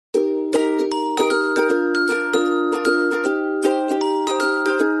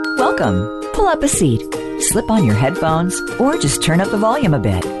Welcome. Pull up a seat, slip on your headphones, or just turn up the volume a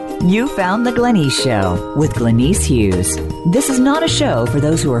bit. You found The Glenyce Show with Glenyce Hughes. This is not a show for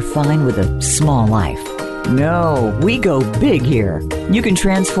those who are fine with a small life. No, we go big here. You can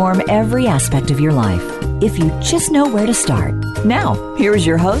transform every aspect of your life if you just know where to start. Now, here's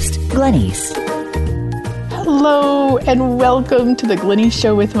your host, Glenyce. Hello and welcome to The Glenyce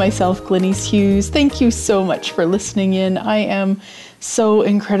Show with myself, Glenyce Hughes. Thank you so much for listening in. I am so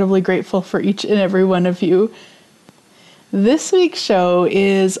incredibly grateful for each and every one of you. This week's show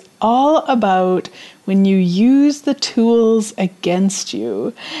is all about when you use the tools against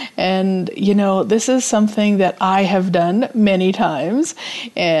you. And, you know, this is something that I have done many times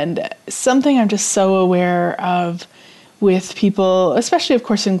and something I'm just so aware of with people, especially, of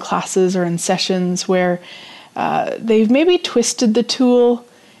course, in classes or in sessions where they've maybe twisted the tool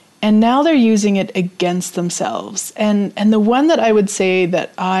and now they're using it against themselves. And the one that I would say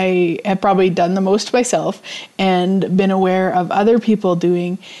that I have probably done the most myself and been aware of other people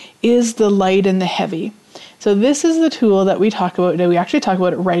doing is the light and the heavy. So this is the tool that we talk about. We actually talk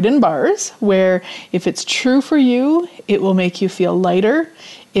about it right in bars, where if it's true for you, it will make you feel lighter.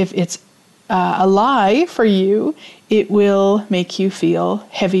 If it's a lie for you, it will make you feel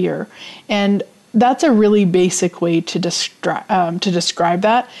heavier. And that's a really basic way to describe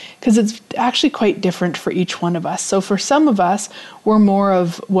that, because it's actually quite different for each one of us. So for some of us, we're more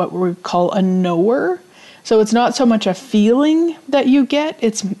of what we call a knower. So it's not so much a feeling that you get,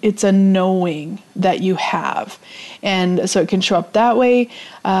 it's a knowing that you have. And so it can show up that way.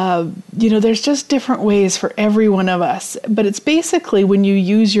 There's just different ways for every one of us. But it's basically when you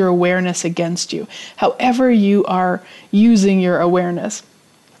use your awareness against you, however you are using your awareness.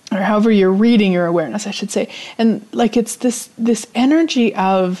 Or however you're reading your awareness, I should say. And like it's this energy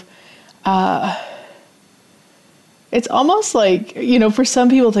of, it's almost like, for some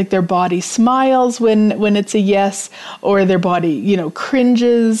people, it's like their body smiles when it's a yes, or their body,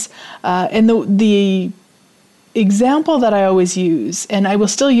 cringes. And the example that I always use, and I will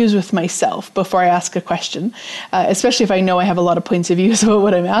still use with myself before I ask a question, especially if I know I have a lot of points of view about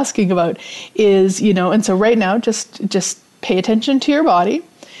what I'm asking about, is, and so right now, just pay attention to your body.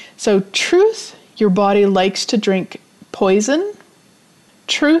 So truth, your body likes to drink poison.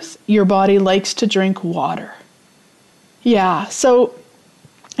 Truth, your body likes to drink water. Yeah, so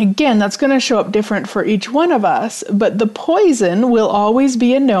again, that's going to show up different for each one of us, but the poison will always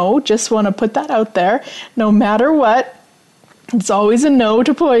be a no. Just want to put that out there. No matter what, it's always a no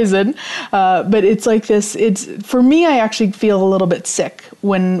to poison. But it's like this, for me, I actually feel a little bit sick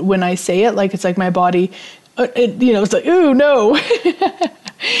when I say it. Like, it's like my body, it's like, ooh, no.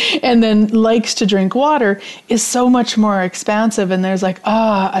 And then likes to drink water is so much more expansive. And there's like,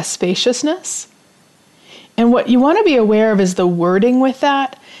 a spaciousness. And what you want to be aware of is the wording with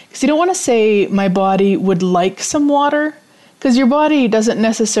that. Because you don't want to say my body would like some water. Because your body doesn't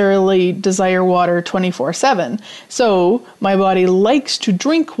necessarily desire water 24/7. So my body likes to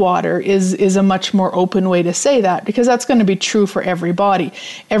drink water is a much more open way to say that, because that's going to be true for everybody.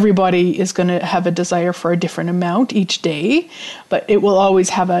 Everybody is going to have a desire for a different amount each day, but it will always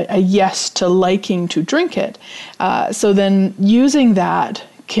have a yes to liking to drink it. So then using that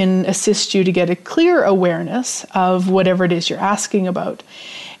can assist you to get a clear awareness of whatever it is you're asking about.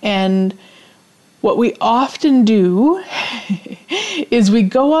 And what we often do is we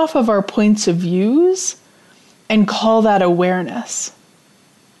go off of our points of views and call that awareness.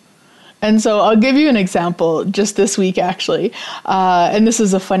 And so I'll give you an example just this week, actually. And this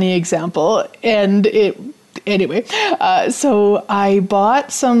is a funny example. So I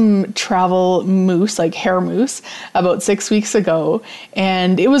bought some travel mousse, like hair mousse, about 6 weeks ago.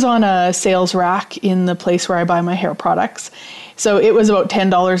 And it was on a sales rack in the place where I buy my hair products. So it was about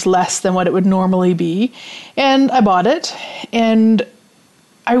 $10 less than what it would normally be. And I bought it. And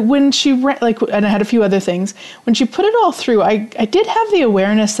and I had a few other things. When she put it all through, I did have the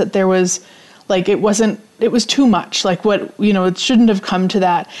awareness that there was, like, it was too much. Like, it shouldn't have come to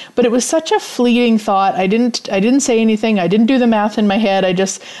that. But it was such a fleeting thought. I didn't say anything. I didn't do the math in my head. I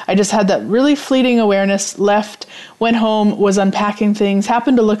just had that really fleeting awareness, left, went home, was unpacking things,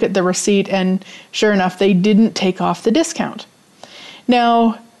 happened to look at the receipt, and sure enough, they didn't take off the discount.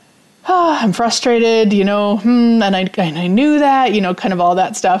 Now, I'm frustrated, and I knew that, kind of all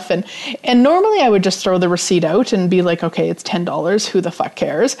that stuff. And normally I would just throw the receipt out and be like, okay, it's $10. Who the fuck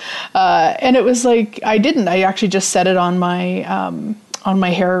cares? And it was like, I didn't. I actually just set it on my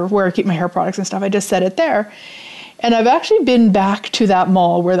hair, where I keep my hair products and stuff. I just set it there. And I've actually been back to that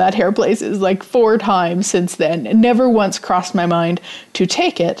mall where that hair place is like 4 times since then. It never once crossed my mind to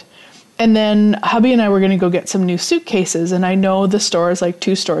take it. And then hubby and I were going to go get some new suitcases. And I know the store is like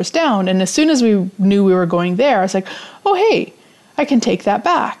 2 stores down. And as soon as we knew we were going there, I was like, oh, hey, I can take that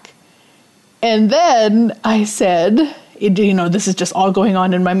back. And then I said, this is just all going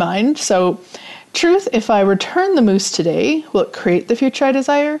on in my mind. So, truth, if I return the moose today, will it create the future I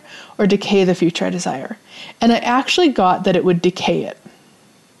desire or decay the future I desire? And I actually got that it would decay it.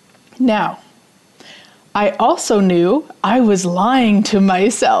 Now, I also knew I was lying to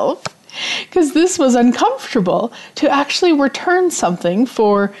myself because this was uncomfortable to actually return something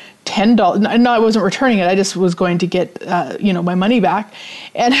for $10. No, I wasn't returning it. I just was going to get, my money back.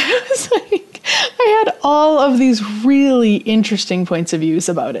 And I was like, I had all of these really interesting points of views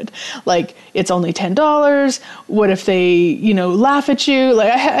about it. Like, it's only $10. What if they, laugh at you?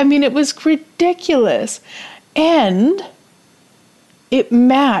 Like, it was ridiculous. And it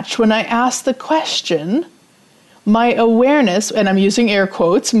matched when I asked the question. My awareness, and I'm using air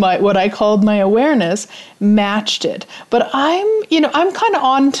quotes, what I called my awareness matched it. But I'm kind of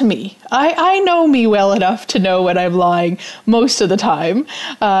on to me. I know me well enough to know when I'm lying most of the time.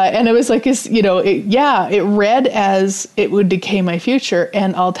 And it was like, it read as it would decay my future.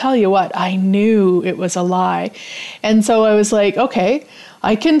 And I'll tell you what, I knew it was a lie. And so I was like, okay,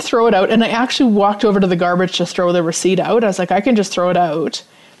 I can throw it out. And I actually walked over to the garbage to throw the receipt out. I was like, I can just throw it out.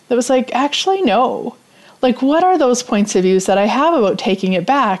 It was like, actually, no. Like, what are those points of views that I have about taking it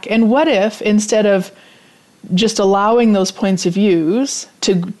back? And what if, instead of just allowing those points of views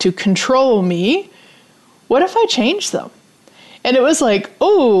to control me, what if I change them? And it was like,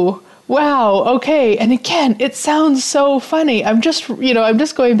 oh, wow, okay. And again, it sounds so funny. I'm just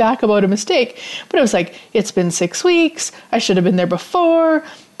going back about a mistake. But it was like, it's been 6 weeks. I should have been there before.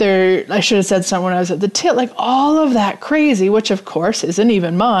 I should have said something when I was at the till, like all of that crazy, which of course isn't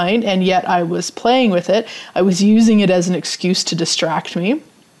even mine. And yet I was playing with it. I was using it as an excuse to distract me.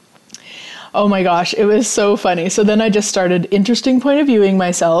 Oh my gosh, it was so funny. So then I just started interesting point of viewing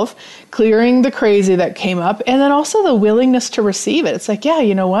myself, clearing the crazy that came up, and then also the willingness to receive it. It's like, yeah,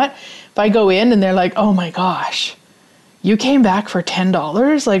 you know what? If I go in and they're like, oh my gosh, you came back for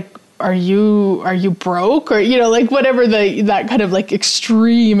 $10? Like, are you broke? Or, whatever that kind of like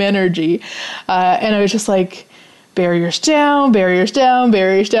extreme energy. And I was just like, barriers down, barriers down,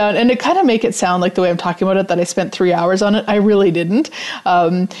 barriers down. And to kind of make it sound like the way I'm talking about it, that I spent 3 hours on it, I really didn't.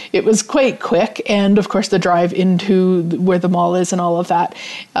 It was quite quick. And of course the drive into where the mall is and all of that.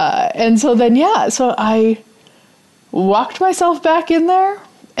 And so then, so I walked myself back in there.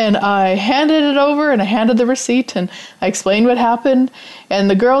 And I handed it over and I handed the receipt and I explained what happened. And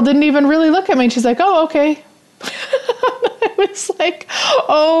the girl didn't even really look at me. And she's like, oh, okay. I was like,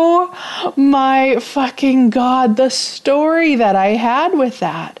 oh my fucking God, the story that I had with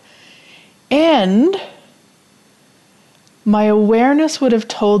that. And my awareness would have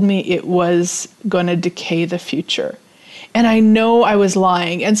told me it was going to decay the future. And I know I was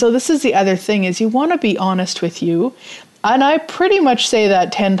lying. And so this is the other thing, is you want to be honest with you. And I pretty much say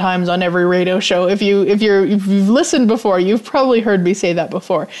that 10 times on every radio show. If you've listened before, you've probably heard me say that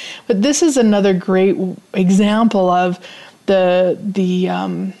before. But this is another great example of the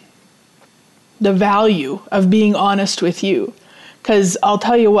value of being honest with you. Because I'll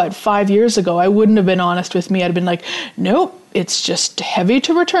tell you what, 5 years ago, I wouldn't have been honest with me. I'd been like, nope, it's just heavy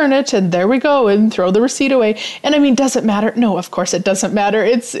to return it. And there we go, and throw the receipt away. And does it matter? No, of course it doesn't matter.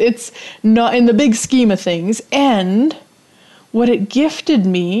 It's not in the big scheme of things. And what it gifted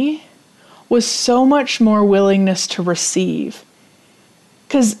me was so much more willingness to receive.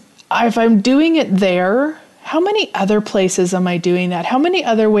 Because if I'm doing it there, how many other places am I doing that? How many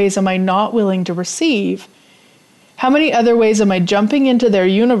other ways am I not willing to receive? How many other ways am I jumping into their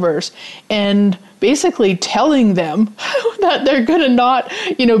universe and basically telling them that they're going to not,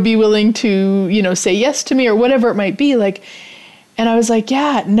 be willing to, say yes to me or whatever it might be. And I was like,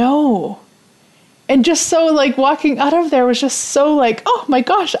 yeah, no. And just so walking out of there was just so oh my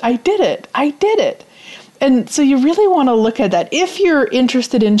gosh, I did it. And so you really want to look at that. If you're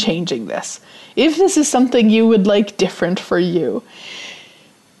interested in changing this, if this is something you would like different for you,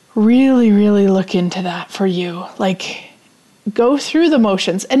 really, really look into that for you. Go through the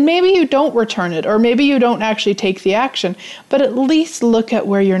motions, and maybe you don't return it, or maybe you don't actually take the action, but at least look at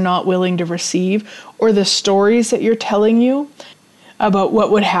where you're not willing to receive, or the stories that you're telling you about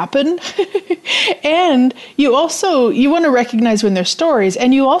what would happen. And you want to recognize when they're stories,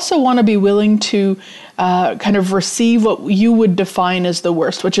 and you also want to be willing to kind of receive what you would define as the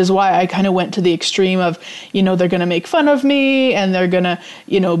worst, which is why I kind of went to the extreme of, they're going to make fun of me and they're going to,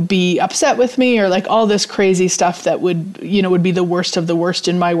 be upset with me, or like all this crazy stuff that would be the worst of the worst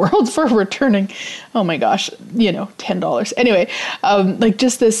in my world for returning, oh my gosh, $10. Anyway, like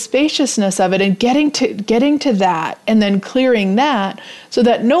just the spaciousness of it and getting to that and then clearing that so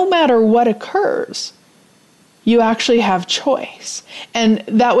that no matter what occurs, you actually have choice. And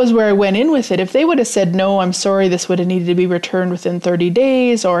that was where I went in with it. If they would have said, no, I'm sorry, this would have needed to be returned within 30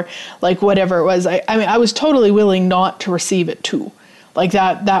 days or like whatever it was, I was totally willing not to receive it too. Like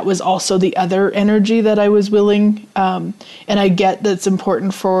that was also the other energy that I was willing. And I get that's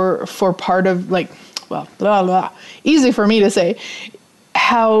important for part of like, well, blah, blah, easy for me to say,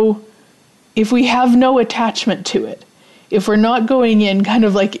 how if we have no attachment to it, if we're not going in kind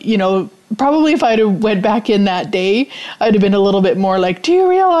of like, probably if I'd have went back in that day, I'd have been a little bit more like, do you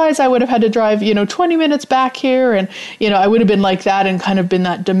realize I would have had to drive, 20 minutes back here? And, I would have been like that and kind of been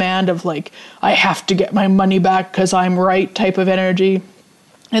that demand of like, I have to get my money back because I'm right type of energy.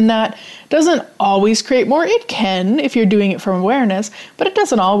 And that doesn't always create more. It can if you're doing it from awareness, but it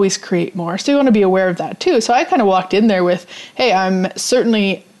doesn't always create more. So you want to be aware of that too. So I kind of walked in there with, hey, I'm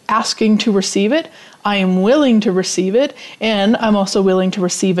certainly asking to receive it. I am willing to receive it, and I'm also willing to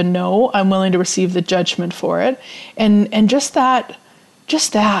receive a no. I'm willing to receive the judgment for it. And just that.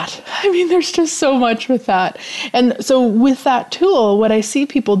 I mean, there's just so much with that. And so with that tool, what I see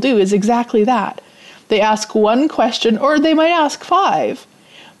people do is exactly that. They ask one question, or they might ask 5,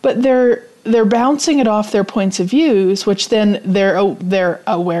 but they're bouncing it off their points of views, which then their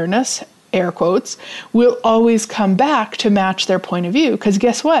awareness, air quotes, will always come back to match their point of view. Because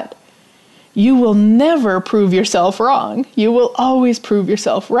guess what? You will never prove yourself wrong. You will always prove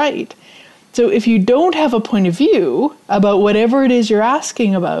yourself right. So if you don't have a point of view about whatever it is you're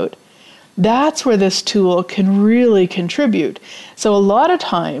asking about, that's where this tool can really contribute. So a lot of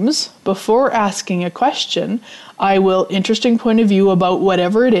times, before asking a question, I will interesting point of view about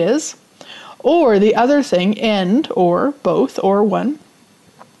whatever it is, or the other thing, and, or both, or one,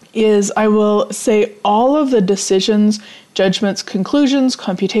 is I will say all of the decisions, judgments, conclusions,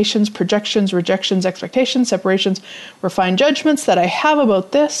 computations, projections, rejections, expectations, separations, refined judgments that I have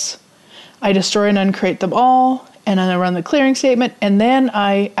about this. I destroy and uncreate them all, and then I run the clearing statement, and then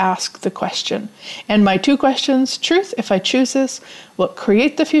I ask the question. And my 2 questions, truth, if I choose this, will it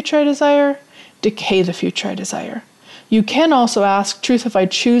create the future I desire, decay the future I desire? You can also ask, truth, if I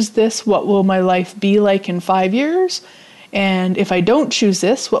choose this, what will my life be like in 5 years? And if I don't choose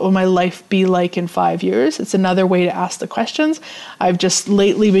this, what will my life be like in 5 years? It's another way to ask the questions. I've just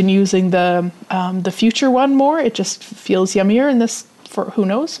lately been using the future one more. It just feels yummier in this for who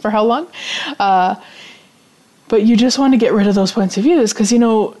knows for how long. But you just want to get rid of those points of views because,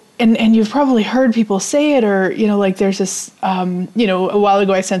 and you've probably heard people say it, or, like there's this, a while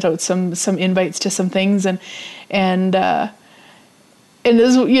ago I sent out some invites to some things and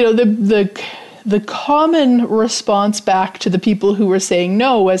this, the common response back to the people who were saying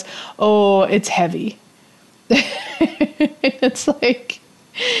no was, oh, it's heavy. It's like,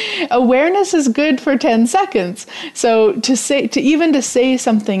 awareness is good for 10 seconds. So to say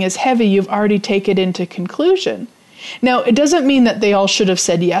something is heavy, you've already taken it into conclusion. Now, it doesn't mean that they all should have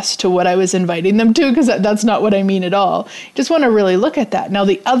said yes to what I was inviting them to, because that's not what I mean at all. Just want to really look at that. Now,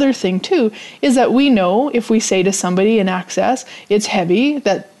 the other thing too is that we know if we say to somebody in Access, it's heavy,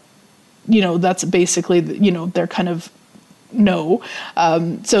 that that's basically, they're kind of no.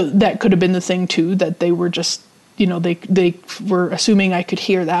 So that could have been the thing too, that they were just, they were assuming I could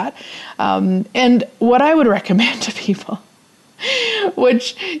hear that. And what I would recommend to people,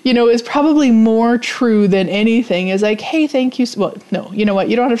 which, is probably more true than anything, is like, hey, thank you. Well, no, you know what?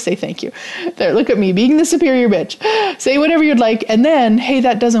 You don't have to say thank you. There, look at me being the superior bitch. Say whatever you'd like. And then, hey,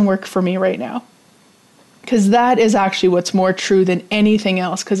 that doesn't work for me right now. Because that is actually what's more true than anything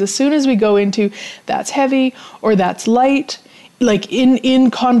else. Because as soon as we go into that's heavy or that's light, like in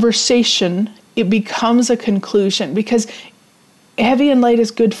conversation, it becomes a conclusion. Because heavy and light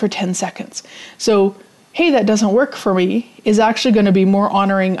is good for 10 seconds. So, hey, that doesn't work for me is actually going to be more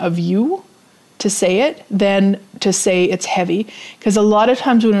honoring of you to say it than to say it's heavy. Because a lot of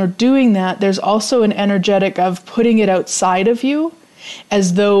times when we're doing that, there's also an energetic of putting it outside of you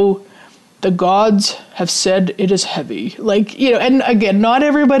as though the gods have said it is heavy. Like, and again, not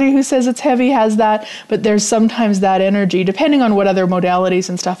everybody who says it's heavy has that, but there's sometimes that energy, depending on what other modalities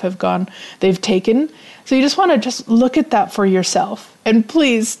and stuff they've taken. So you just want to just look at that for yourself. And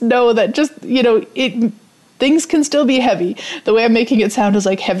please know that just, things can still be heavy. The way I'm making it sound is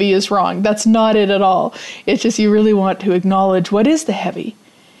like heavy is wrong. That's not it at all. It's just you really want to acknowledge what is the heavy.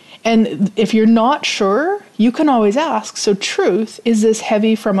 And if you're not sure, you can always ask, so truth, is this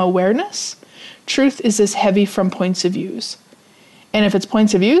heavy from awareness? Truth, is this heavy from points of views? And if it's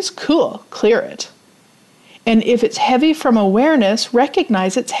points of views, cool, clear it. And if it's heavy from awareness,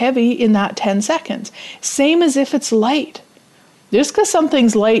 recognize it's heavy in that 10 seconds. Same as if it's light. Just because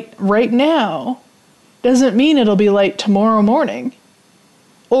something's light right now doesn't mean it'll be light tomorrow morning,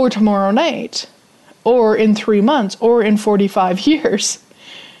 or tomorrow night, or in 3 months, or in 45 years.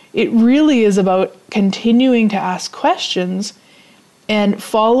 It really is about continuing to ask questions and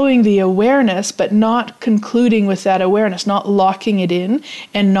following the awareness, but not concluding with that awareness, not locking it in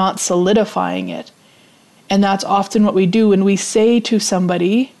and not solidifying it. And that's often what we do when we say to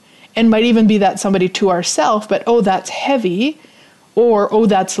somebody, and might even be that somebody to ourselves, but oh, that's heavy, or oh,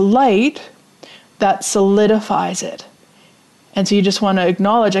 that's light, that solidifies it. And so you just want to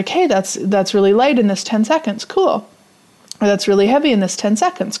acknowledge, like, hey, that's really light in this 10 seconds, cool. Or that's really heavy in this 10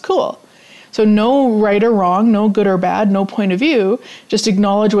 seconds, cool. So no right or wrong, no good or bad, no point of view, just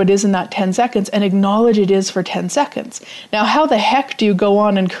acknowledge what is in that 10 seconds and acknowledge it is for 10 seconds. Now, how the heck do you go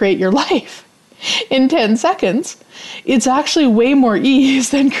on and create your life in 10 seconds? It's actually way more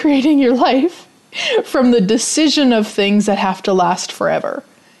ease than creating your life from the decision of things that have to last forever.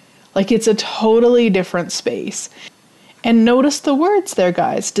 Like, it's a totally different space. And notice the words there,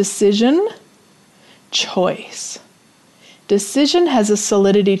 guys. Decision, choice. Decision has a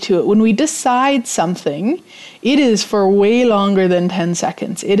solidity to it. When we decide something, it is for way longer than 10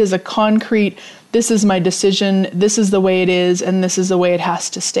 seconds. It is a concrete, this is my decision, this is the way it is, and this is the way it has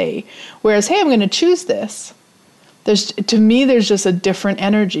to stay. Whereas, hey, I'm going to choose this. To me, there's just a different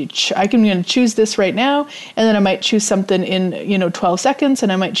energy. I'm going to choose this right now, and then I might choose something in 12 seconds,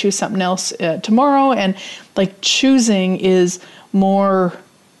 and I might choose something else tomorrow. And like, choosing is more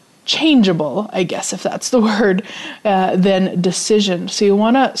changeable, I guess, if that's the word, than decision. So you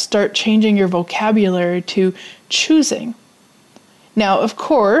want to start changing your vocabulary to choosing. Now, of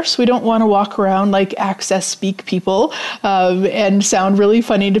course, we don't want to walk around like access speak people and sound really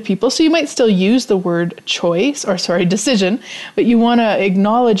funny to people. So you might still use the word decision, but you want to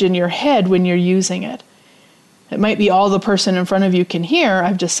acknowledge in your head when you're using it. It might be all the person in front of you can hear,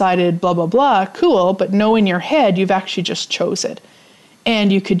 I've decided blah, blah, blah, cool, but know in your head you've actually just chose it.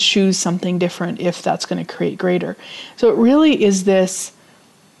 And you could choose something different if that's going to create greater. So it really is this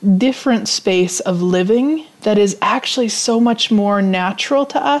different space of living that is actually so much more natural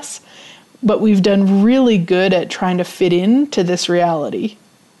to us, but we've done really good at trying to fit into this reality.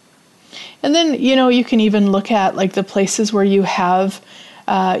 And then, you can even look at like the places where you have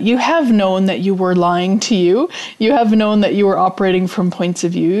known that you were lying to you. You have known that you were operating from points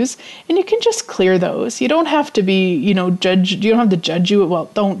of views, and you can just clear those. You don't have to be, judge. You don't have to judge you.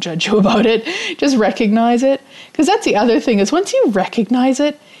 Well, don't judge you about it. Just recognize it. Because that's the other thing is once you recognize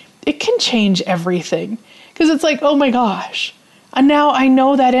it, it can change everything. Because it's like, oh my gosh. And now I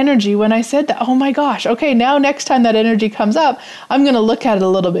know that energy when I said that. Oh my gosh. Okay, now next time that energy comes up, I'm going to look at it a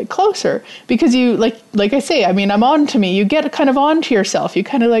little bit closer. Because you, like I say, I'm on to me. You get kind of on to yourself. You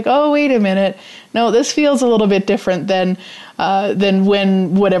kind of like, oh, wait a minute. No, this feels a little bit different than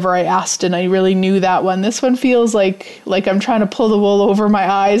when whatever I asked and I really knew that one. This one feels like I'm trying to pull the wool over my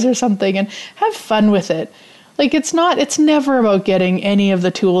eyes or something, and have fun with it. Like it's never about getting any of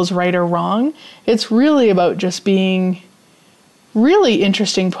the tools right or wrong. It's really about just being really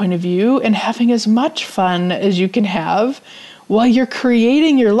interesting point of view and having as much fun as you can have while you're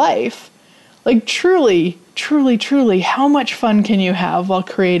creating your life. Like truly, truly, truly, how much fun can you have while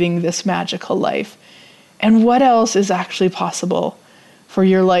creating this magical life? And what else is actually possible for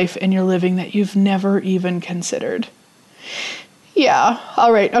your life and your living that you've never even considered? Yeah.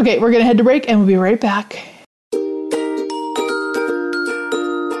 All right. Okay. We're going to head to break and we'll be right back.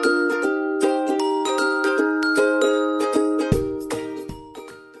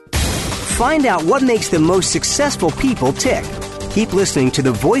 Find out what makes the most successful people tick. Keep listening to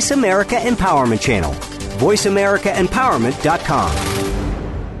the Voice America Empowerment Channel.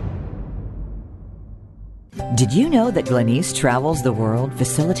 VoiceAmericaEmpowerment.com. Did you know that Glenyce travels the world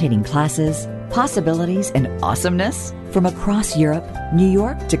facilitating classes, possibilities, and awesomeness? From across Europe, New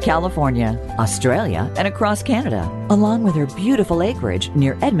York to California, Australia, and across Canada, along with her beautiful acreage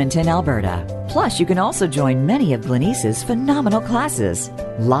near Edmonton, Alberta. Plus, you can also join many of Glenyce's phenomenal classes,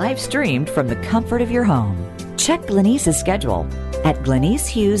 live streamed from the comfort of your home. Check Glenyce's schedule at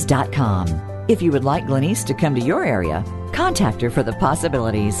GlenyceHughes.com. If you would like Glenyce to come to your area, contact her for the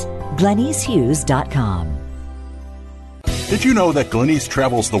possibilities. GlenyceHughes.com. Did you know that Glenyce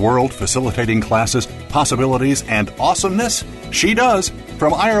travels the world facilitating classes, possibilities, and awesomeness? She does.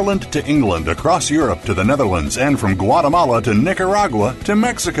 From Ireland to England, across Europe to the Netherlands, and from Guatemala to Nicaragua to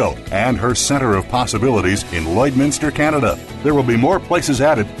Mexico, and her Center of Possibilities in Lloydminster, Canada. There will be more places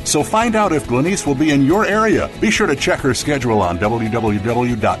added, so find out if Glenyce will be in your area. Be sure to check her schedule on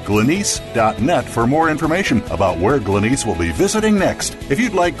www.glenyce.net for more information about where Glenyce will be visiting next. If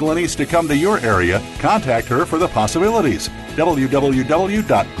you'd like Glenyce to come to your area, contact her for the possibilities.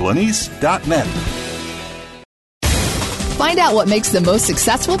 www.glenyce.net. Find out what makes the most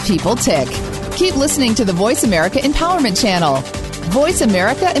successful people tick. Keep listening to the Voice America Empowerment Channel.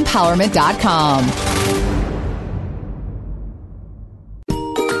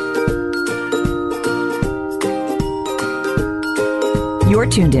 You're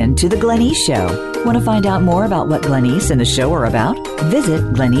tuned in to The Glenyce Show. Want to find out more about what Glenyce and the show are about? Visit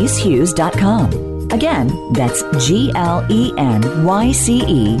GlenyceHughes.com. Again, that's GLENYCE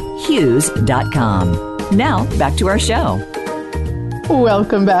Hughes.com. Now, back to our show.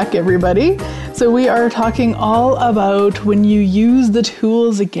 Welcome back, everybody. So we are talking all about when you use the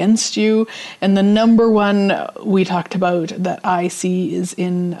tools against you. And the number one we talked about that I see is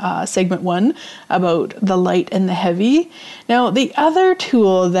in segment 1 about the light and the heavy. Now, the other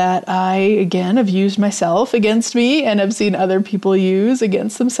tool that I, again, have used myself against me and have seen other people use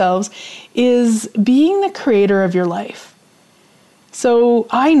against themselves is being the creator of your life. So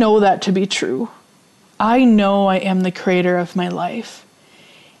I know that to be true. I know I am the creator of my life.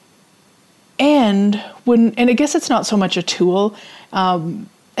 And I guess it's not so much a tool, and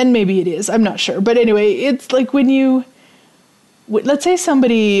maybe it is, I'm not sure. But anyway, it's like when let's say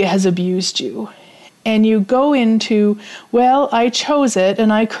somebody has abused you and you go into, well, I chose it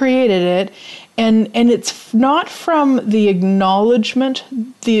and I created it. And it's not from the acknowledgement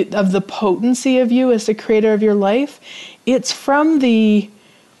of the potency of you as the creator of your life. It's from the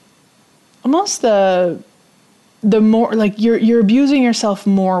more like you're abusing yourself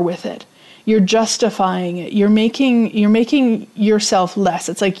more with it. You're justifying it. You're making yourself less.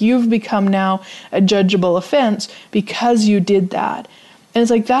 It's like you've become now a judgeable offense because you did that. And it's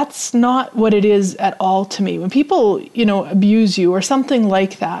like, that's not what it is at all to me. When people, abuse you or something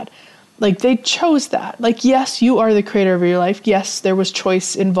like that, like they chose that. Like, yes, you are the creator of your life. Yes, there was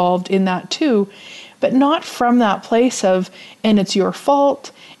choice involved in that too, but not from that place of, and it's your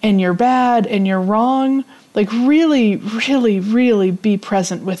fault and you're bad and you're wrong. Like really, really, really be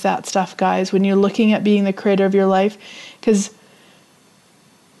present with that stuff, guys, when you're looking at being the creator of your life, because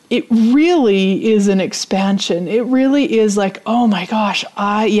it really is an expansion. It really is like, oh my gosh,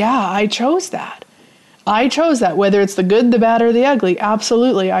 I chose that. I chose that, whether it's the good, the bad, or the ugly.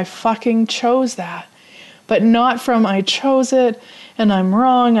 Absolutely, I fucking chose that. But not from I chose it and I'm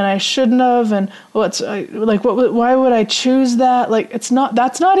wrong and I shouldn't have and why would I choose that? Like that's not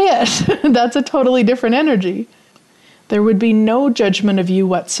it. That's a totally different energy. There would be no judgment of you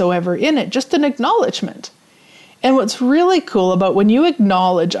whatsoever in it, just an acknowledgement. And what's really cool about when you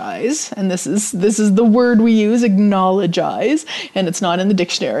acknowledgize, and this is the word we use, acknowledgize, and it's not in the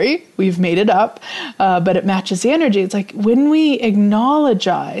dictionary, we've made it up, but it matches the energy. It's like when we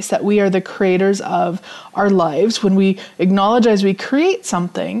acknowledgize that we are the creators of our lives, when we acknowledgize we create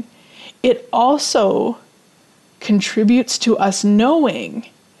something, it also contributes to us knowing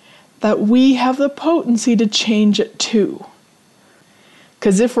that we have the potency to change it too.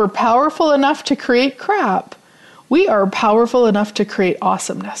 Because if we're powerful enough to create crap, we are powerful enough to create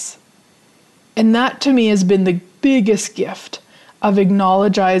awesomeness. And that to me has been the biggest gift of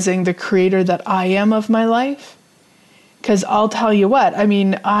acknowledging the creator that I am of my life. Because I'll tell you what,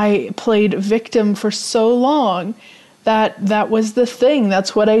 I played victim for so long that was the thing.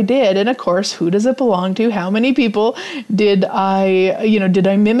 That's what I did. And of course, who does it belong to? How many people did I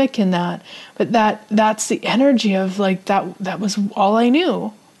mimic in that? But that's the energy of like, that was all I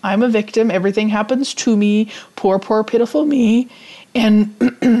knew. I'm a victim. Everything happens to me. Poor, poor, pitiful me. And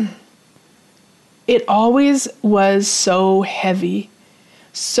it always was so heavy.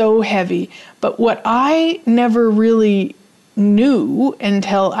 But what I never really knew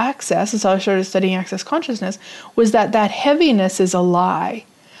until Access, as I started studying Access Consciousness, was that heaviness is a lie.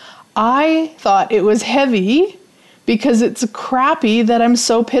 I thought it was heavy because it's crappy that I'm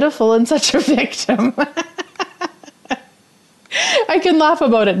so pitiful and such a victim. I can laugh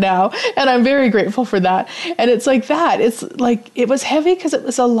about it now, and I'm very grateful for that. And it's like that. It's like it was heavy because it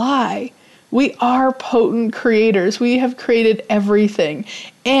was a lie. We are potent creators. We have created everything.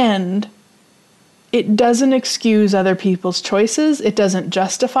 And it doesn't excuse other people's choices. It doesn't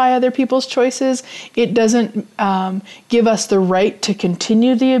justify other people's choices. It doesn't give us the right to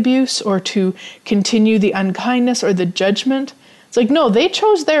continue the abuse or to continue the unkindness or the judgment. It's like, no, they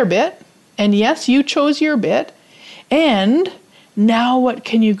chose their bit. And yes, you chose your bit. And now what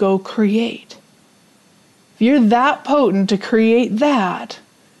can you go create? If you're that potent to create that,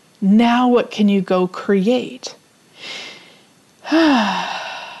 now what can you go create? Yeah.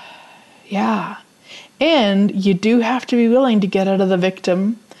 And you do have to be willing to get out of the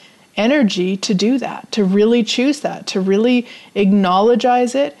victim energy to do that, to really choose that, to really acknowledge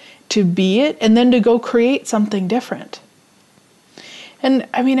it, to be it, and then to go create something different. And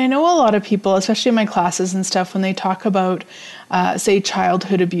I mean, I know a lot of people, especially in my classes and stuff, when they talk about, say,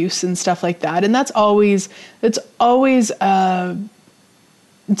 childhood abuse and stuff like that, and it's always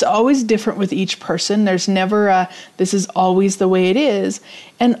different with each person. There's never this is always the way it is.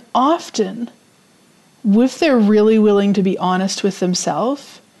 And often, if they're really willing to be honest with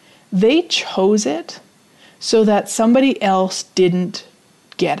themselves, they chose it so that somebody else didn't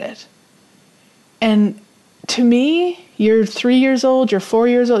get it. And to me, you're 3 years old, you're 4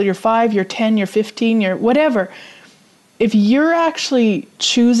 years old, you're 5, you're 10, you're 15, you're whatever. If you're actually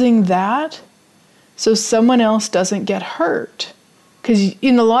choosing that so someone else doesn't get hurt, because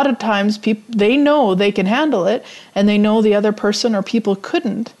in a lot of times people, they know they can handle it and they know the other person or people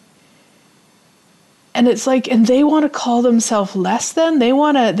couldn't. And it's like, and they want to call themselves less than. They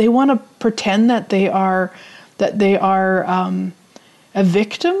want to pretend that they are a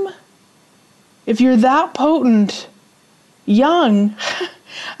victim. If you're that potent, young,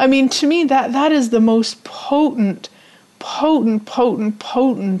 I mean, to me that is the most potent,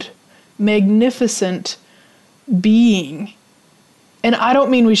 magnificent being. And I don't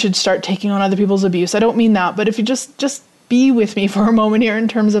mean we should start taking on other people's abuse. I don't mean that. But if you just be with me for a moment here in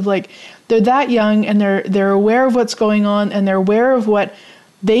terms of like, they're that young and they're aware of what's going on and they're aware of what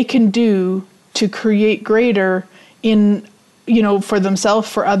they can do to create greater in, for themselves,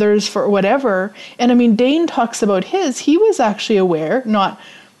 for others, for whatever. And I mean, Dane talks about he was actually aware, not,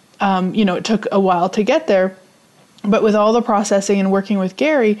 it took a while to get there, but with all the processing and working with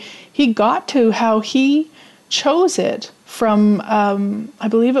Gary, he got to how he chose it from, I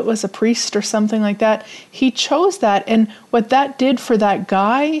believe it was a priest or something like that. He chose that. And what that did for that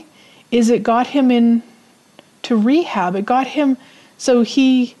guy is it got him in to rehab. It got him, so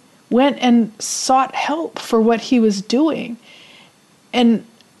he went and sought help for what he was doing. And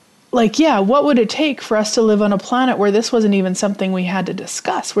like, yeah, what would it take for us to live on a planet where this wasn't even something we had to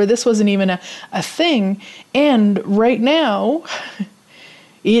discuss, where this wasn't even a thing? And right now,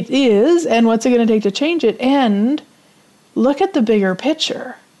 it is, and what's it going to take to change it? And look at the bigger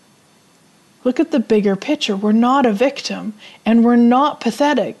picture. Look at the bigger picture. We're not a victim, and we're not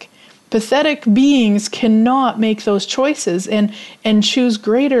pathetic. Pathetic beings cannot make those choices and choose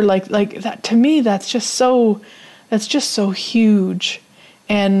greater like that. To me, that's just so huge.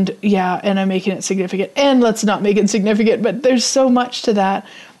 And yeah, and I'm making it significant. And let's not make it significant, but there's so much to that.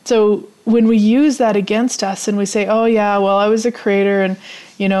 So when we use that against us and we say, oh yeah, well, I was a creator and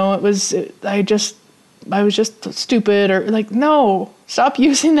I was just stupid, or like, no, stop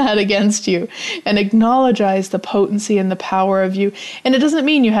using that against you and acknowledge the potency and the power of you. And it doesn't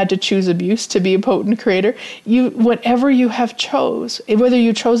mean you had to choose abuse to be a potent creator. Whatever you have chose, whether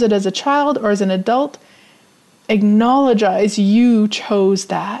you chose it as a child or as an adult, acknowledge you chose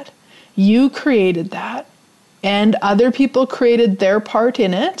that. You created that. And other people created their part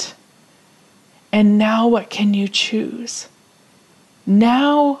in it. And now what can you choose?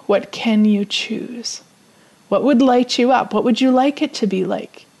 Now what can you choose? What would light you up? What would you like it to be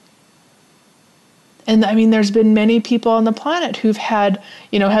like? And I mean, there's been many people on the planet who've had,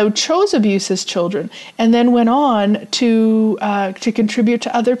 who chose abuse as children and then went on to contribute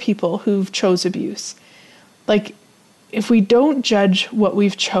to other people who've chose abuse. Like, if we don't judge what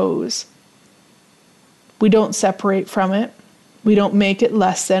we've chose, we don't separate from it, we don't make it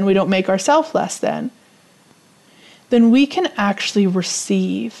less than, we don't make ourselves less than, then we can actually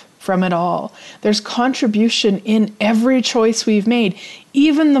receive from it all. There's contribution in every choice we've made,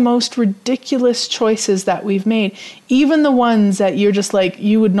 even the most ridiculous choices that we've made, even the ones that you're just like,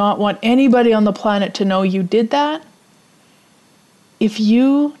 you would not want anybody on the planet to know you did that. If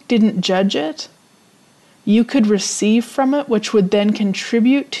you didn't judge it, you could receive from it, which would then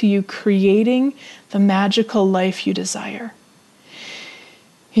contribute to you creating the magical life you desire.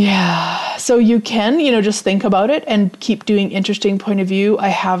 Yeah. So you can, just think about it and keep doing interesting point of view. I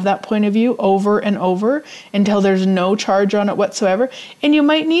have that point of view over and over until there's no charge on it whatsoever. And you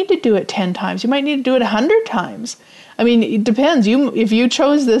might need to do it 10 times. You might need to do it 100 times. I mean, it depends. If you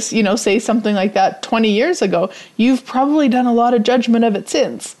chose this, say something like that 20 years ago, you've probably done a lot of judgment of it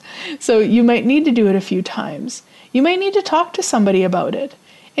since. So you might need to do it a few times. You might need to talk to somebody about it.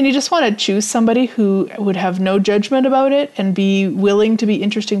 And you just want to choose somebody who would have no judgment about it and be willing to be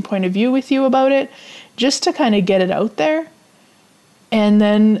interesting point of view with you about it, just to kind of get it out there. And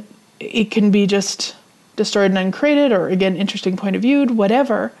then it can be just destroyed and uncreated, or again, interesting point of view,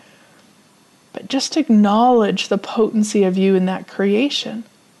 whatever. But just acknowledge the potency of you in that creation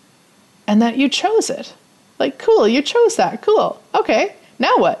and that you chose it. Like, cool, you chose that. Cool. Okay,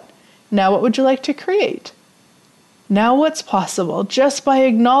 now what? Now what would you like to create? Now what's possible? Just by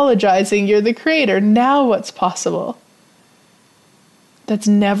acknowledging you're the creator, now what's possible? That's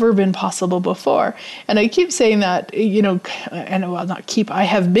never been possible before. And I keep saying that, I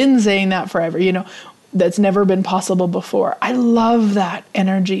have been saying that forever, that's never been possible before. I love that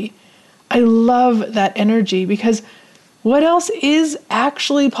energy. I love that energy, because what else is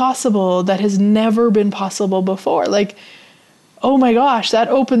actually possible that has never been possible before? Like, oh my gosh, that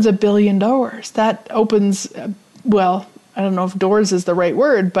opens $1 billion. That opens, I don't know if doors is the right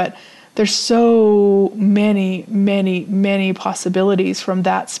word, but there's so many, many, many possibilities from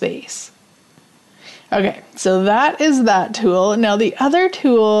that space. Okay, so that is that tool. Now, the other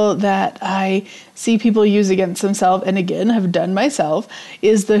tool that I see people use against themselves, and again, have done myself,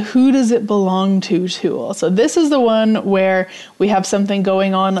 is the who does it belong to tool. So this is the one where we have something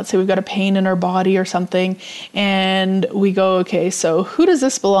going on. Let's say we've got a pain in our body or something, and we go, okay, so who does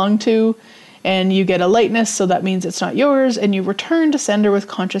this belong to? And you get a lightness, so that means it's not yours, and you return to sender with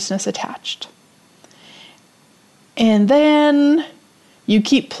consciousness attached. And then you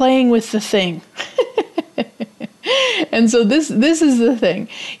keep playing with the thing. And so this is the thing,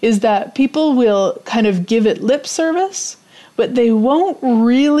 is that people will kind of give it lip service, but they won't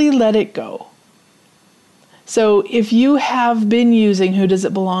really let it go. So if you have been using who does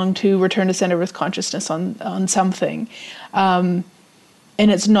it belong to, return to sender with consciousness on something, and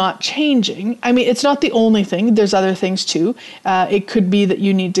it's not changing. I mean, it's not the only thing. There's other things too. It could be that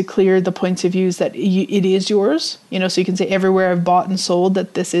you need to clear the points of views that it is yours. So you can say, everywhere I've bought and sold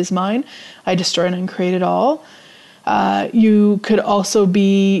that this is mine, I destroy and uncreate it all. You could also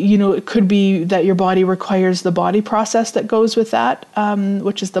be, it could be that your body requires the body process that goes with that,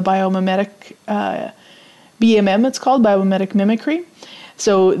 which is the biomimetic, BMM it's called, biomimetic mimicry.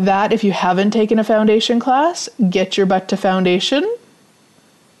 So that, if you haven't taken a foundation class, get your butt to foundation,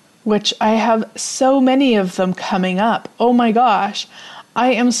 which I have so many of them coming up. Oh my gosh,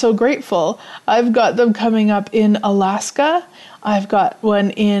 I am so grateful. I've got them coming up in Alaska. I've got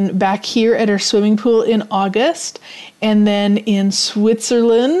one back here at our swimming pool in August, and then in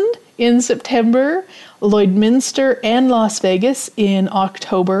Switzerland in September, Lloydminster and Las Vegas in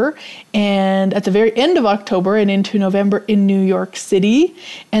October, and at the very end of October and into November in New York City,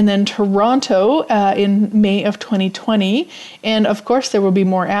 and then Toronto in May of 2020. And of course, there will be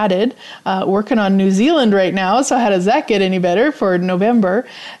more added. Working on New Zealand right now, so how does that get any better for November?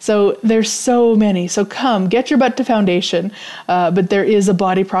 So there's so many. So come, get your butt to foundation, but there is a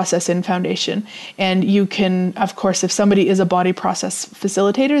body process in foundation. And you can, of course, if somebody is a body process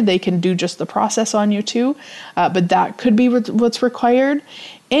facilitator, they can do just the process on you too, but that could be what's required.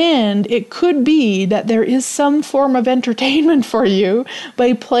 And it could be that there is some form of entertainment for you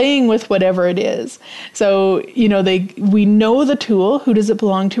by playing with whatever it is. So, we know the tool, who does it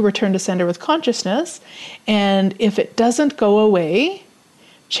belong to, return to sender with consciousness. And if it doesn't go away,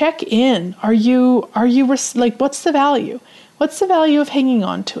 check in. Are you what's the value? What's the value of hanging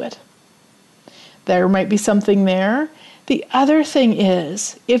on to it? There might be something there. The other thing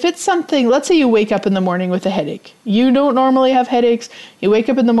is, if it's something, let's say you wake up in the morning with a headache. You don't normally have headaches. You wake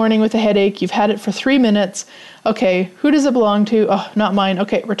up in the morning with a headache. You've had it for 3 minutes. Okay, who does it belong to? Oh, not mine.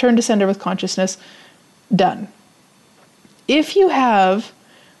 Okay, return to sender with consciousness. Done. If you have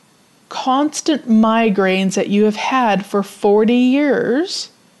constant migraines that you have had for 40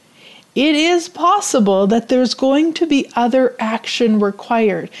 years, it is possible that there's going to be other action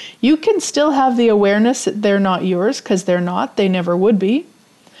required. You can still have the awareness that they're not yours, because they're not, they never would be.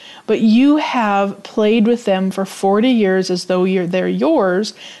 But you have played with them for 40 years as though they're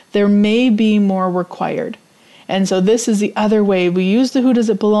yours. There may be more required. And so this is the other way. We use the who does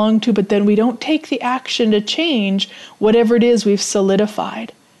it belong to, but then we don't take the action to change whatever it is we've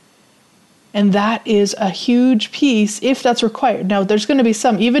solidified. And that is a huge piece if that's required. Now, there's going to be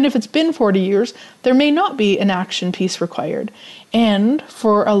some, even if it's been 40 years, there may not be an action piece required. And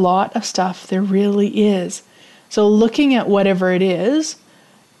for a lot of stuff, there really is. So looking at whatever it is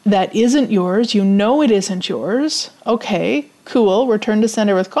that isn't yours, you know it isn't yours. Okay, cool, return to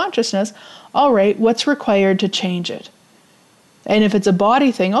center with consciousness. All right, what's required to change it? And if it's a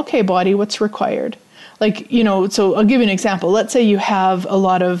body thing, okay, body, what's required? Like, so I'll give you an example. Let's say you have a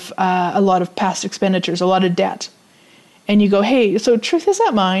lot of past expenditures, a lot of debt. And you go, hey, so truth, is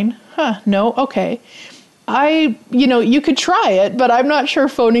that mine? No? Okay. You could try it, but I'm not sure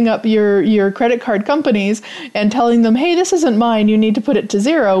phoning up your credit card companies and telling them, hey, this isn't mine, you need to put it to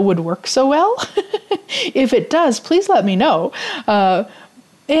 0 would work so well. If it does, please let me know.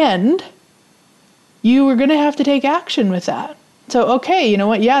 And you are going to have to take action with that. So, okay, you know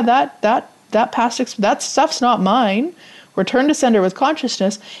what? Yeah, that stuff's not mine. Return to sender with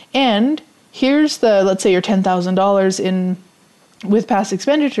consciousness. And here's let's say your $10,000 with past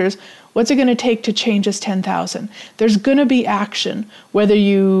expenditures. What's it going to take to change this 10,000? There's going to be action, whether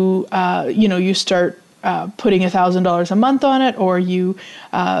you start putting $1,000 a month on it, or you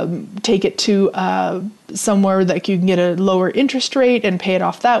take it to somewhere that you can get a lower interest rate and pay it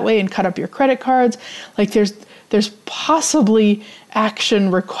off that way and cut up your credit cards. Like there's possibly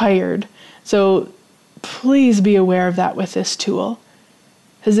action required. So please be aware of that with this tool,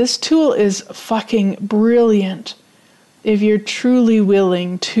 because this tool is fucking brilliant if you're truly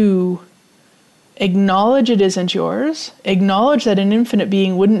willing to acknowledge it isn't yours, acknowledge that an infinite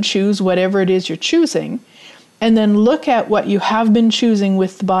being wouldn't choose whatever it is you're choosing, and then look at what you have been choosing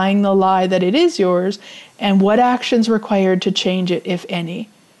with buying the lie that it is yours, and what action's required to change it, if any.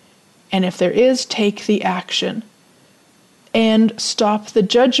 And if there is, take the action. And stop the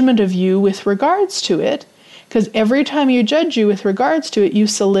judgment of you with regards to it, because every time you judge you with regards to it, you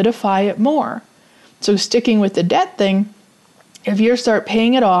solidify it more. So sticking with the debt thing, if you start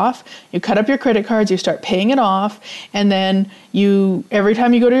paying it off, you cut up your credit cards, you start paying it off, and then every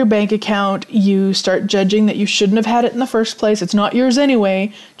time you go to your bank account, you start judging that you shouldn't have had it in the first place. It's not yours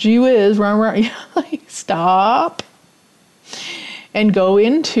anyway. Gee whiz, stop. And go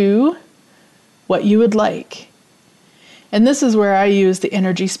into what you would like. And this is where I use the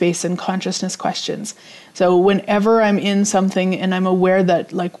energy, space, and consciousness questions. So whenever I'm in something and I'm aware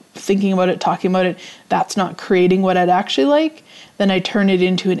that, like, thinking about it, talking about it, that's not creating what I'd actually like, then I turn it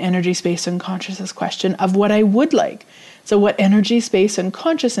into an energy, space, and consciousness question of what I would like. So what energy, space, and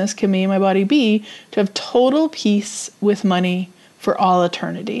consciousness can me and my body be to have total peace with money for all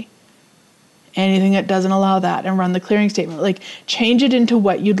eternity? Anything that doesn't allow that, and run the clearing statement. Like, change it into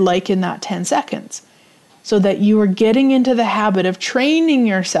what you'd like in that 10 seconds. So that you are getting into the habit of training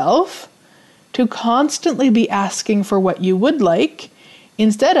yourself to constantly be asking for what you would like,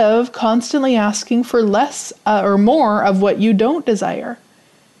 instead of constantly asking for less or more of what you don't desire.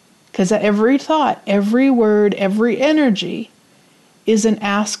 Because every thought, every word, every energy is an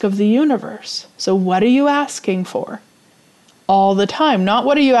ask of the universe. So what are you asking for? All the time. Not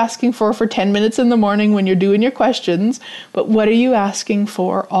what are you asking for 10 minutes in the morning when you're doing your questions, but what are you asking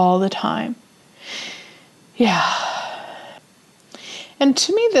for all the time? Yeah. And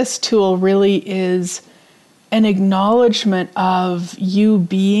to me, this tool really is an acknowledgement of you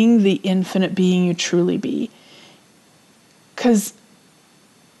being the infinite being you truly be. Because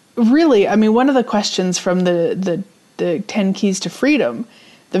really, I mean, one of the questions from the 10 Keys to Freedom,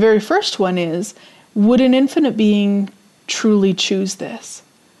 the very first one is, would an infinite being truly choose this?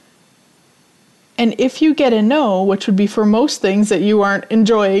 And if you get a no, which would be for most things that you aren't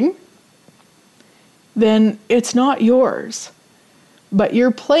enjoying, then it's not yours. But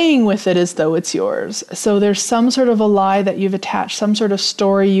you're playing with it as though it's yours. So there's some sort of a lie that you've attached, some sort of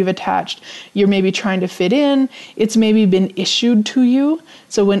story you've attached. You're maybe trying to fit in. It's maybe been issued to you.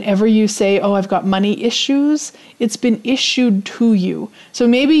 So whenever you say, oh, I've got money issues, it's been issued to you. So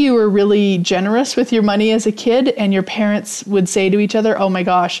maybe you were really generous with your money as a kid, and your parents would say to each other, oh my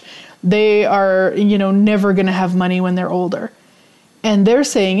gosh, they are, never going to have money when they're older. And they're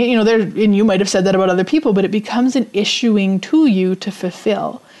saying it, and you might have said that about other people, but it becomes an issuing to you to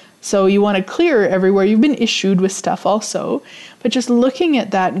fulfill. So you want to clear everywhere you've been issued with stuff also. But just looking at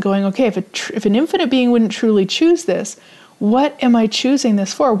that and going, okay, if an infinite being wouldn't truly choose this, what am I choosing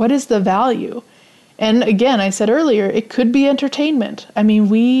this for? What is the value? And again, I said earlier, it could be entertainment. I mean,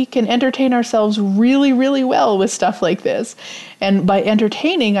 we can entertain ourselves really, really well with stuff like this. And by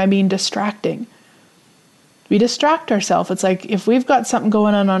entertaining, I mean distracting. We distract ourselves. It's like if we've got something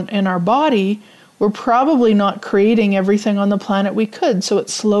going on in our body, we're probably not creating everything on the planet we could, so it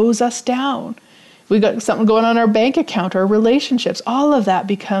slows us down. If we've got something going on in our bank account, our relationships, all of that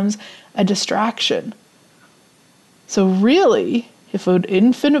becomes a distraction. So really, if an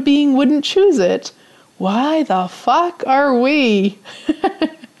infinite being wouldn't choose it, why the fuck are we?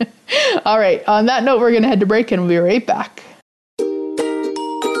 All right, on that note, we're going to head to break and we'll be right back.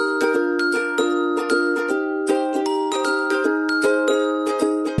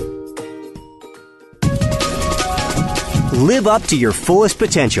 Live up to your fullest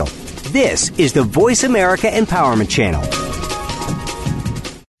potential. This is the Voice America Empowerment Channel.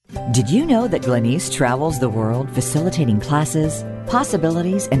 Did you know that Glenyce travels the world facilitating classes,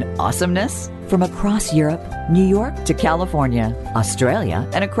 possibilities, and awesomeness? From across Europe, New York to California, Australia,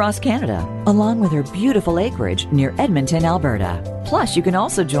 and across Canada, along with her beautiful acreage near Edmonton, Alberta. Plus, you can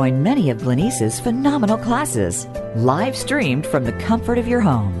also join many of Glenyce's phenomenal classes, live streamed from the comfort of your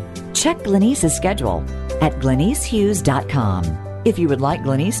home. Check Glenyce's schedule at GlenyceHughes.com. If you would like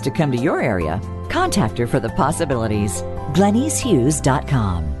Glenyce to come to your area, contact her for the possibilities.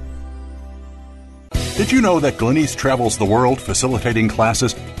 GlenyceHughes.com. Did you know that Glenyce travels the world facilitating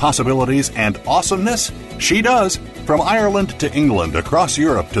classes, possibilities, and awesomeness? She does. From Ireland to England, across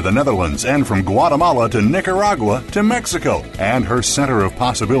Europe to the Netherlands, and from Guatemala to Nicaragua to Mexico, and her Center of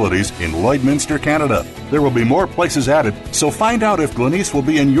Possibilities in Lloydminster, Canada. There will be more places added, so find out if Glenyce will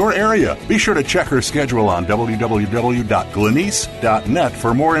be in your area. Be sure to check her schedule on www.glenyce.net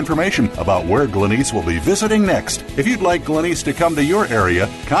for more information about where Glenyce will be visiting next. If you'd like Glenyce to come to your area,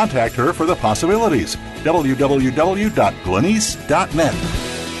 contact her for the possibilities. www.glenyce.net.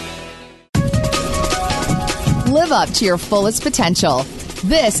 Live up to your fullest potential.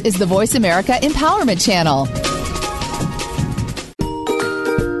 This is the Voice America Empowerment Channel.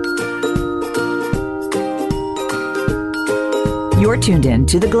 You're tuned in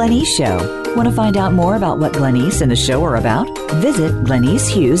to The Glenyce Show. Want to find out more about what Glenyce and the show are about? Visit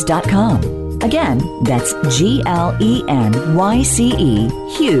GlenyceHughes.com. Again, that's GLENYCE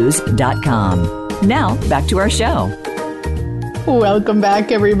Hughes.com. Now, back to our show. Welcome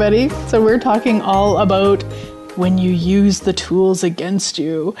back, everybody. So we're talking all about when you use the tools against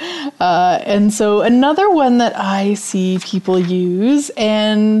you. And so another one that I see people use,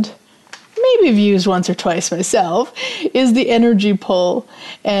 and maybe I've used once or twice myself, is the energy pull.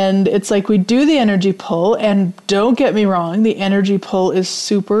 And it's like we do the energy pull, and don't get me wrong, the energy pull is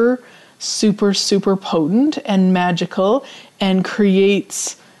super, super, super potent and magical and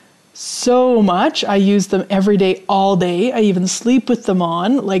creates so much. I use them every day, all day. I even sleep with them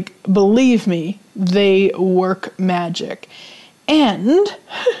on. Like, believe me, they work magic. And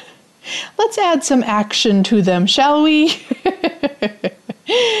let's add some action to them, shall we?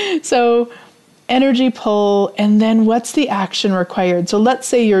 So, energy pull, and then what's the action required? So let's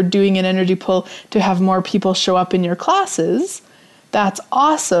say you're doing an energy pull to have more people show up in your classes. That's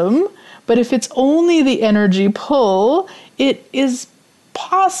awesome. But if it's only the energy pull, it is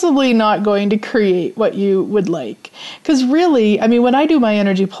possibly not going to create what you would like. Because really, I mean, when I do my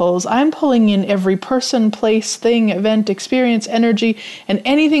energy pulls, I'm pulling in every person, place, thing, event, experience, energy, and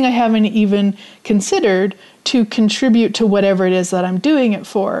anything I haven't even considered to contribute to whatever it is that I'm doing it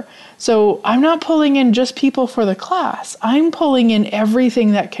for. So I'm not pulling in just people for the class. I'm pulling in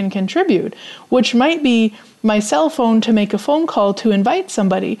everything that can contribute, which might be my cell phone to make a phone call to invite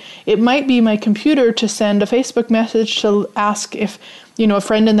somebody. It might be my computer to send a Facebook message to ask if, you know, a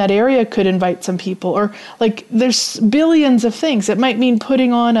friend in that area could invite some people, or like there's billions of things. It might mean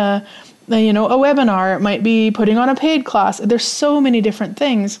putting on a webinar. It might be putting on a paid class. There's so many different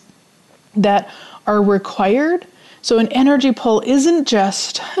things that are required. So an energy pull isn't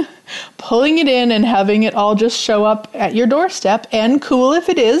just pulling it in and having it all just show up at your doorstep. And cool if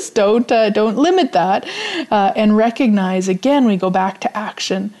it is, don't limit that. And recognize, again, we go back to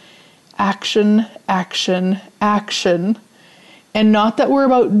action. Action, action, action. And not that we're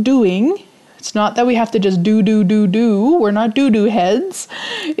about doing. It's not that we have to just do. We're not do heads.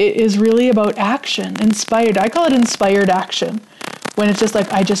 It is really about action, inspired. I call it inspired action. When it's just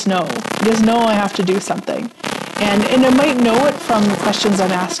like, I just know I have to do something. And I might know it from the questions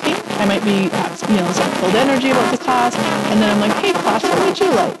I'm asking. I might be, so I pulled energy about the class, and then I'm like, hey class, what would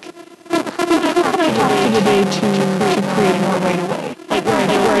you like? Who can I talk to today to create more right away? Like where I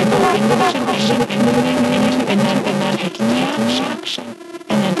go into that question, and then taking action,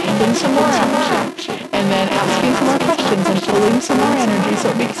 and then taking some more action, and then asking some more questions and pulling some more energy. So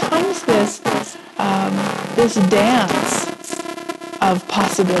it becomes this dance of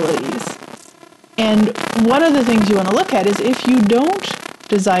possibilities. And one of the things you want to look at is if you don't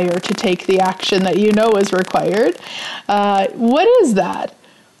desire to take the action that you know is required, what is that?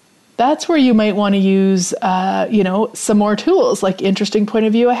 That's where you might want to use, some more tools like interesting point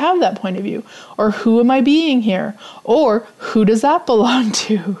of view. I have that point of view. Or who am I being here? Or who does that belong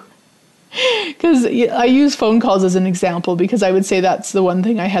to? Because I use phone calls as an example because I would say that's the one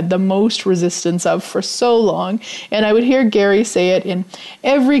thing I had the most resistance of for so long. And I would hear Gary say it in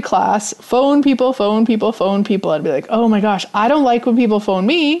every class, phone people, phone people, phone people. I'd be like, oh my gosh, I don't like when people phone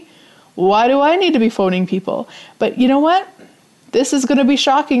me. Why do I need to be phoning people? But you know what? This is going to be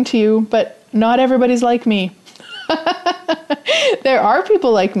shocking to you, but not everybody's like me. There are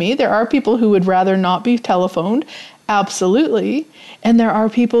people like me. There are people who would rather not be telephoned. Absolutely. And there are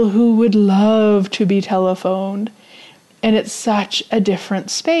people who would love to be telephoned. And it's such a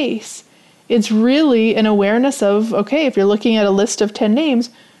different space. It's really an awareness of, okay, if you're looking at a list of 10 names,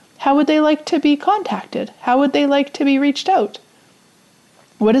 how would they like to be contacted? How would they like to be reached out?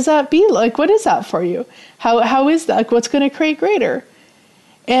 What does that be like? What is that for you? How is that? Like, what's going to create greater?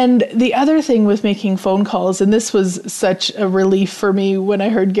 And the other thing with making phone calls, and this was such a relief for me when I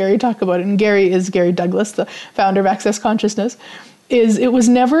heard Gary talk about it, and Gary is Gary Douglas, the founder of Access Consciousness, is it was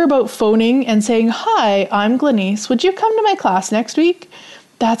never about phoning and saying, hi, I'm Glenyce, would you come to my class next week?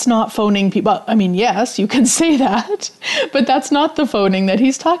 That's not phoning people. I mean, yes, you can say that, but that's not the phoning that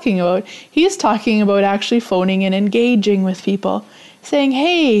he's talking about. He's talking about actually phoning and engaging with people, saying,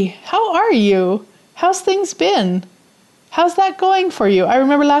 hey, how are you? How's things been? How's that going for you? I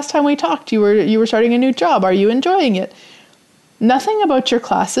remember last time we talked, you were starting a new job. Are you enjoying it? Nothing about your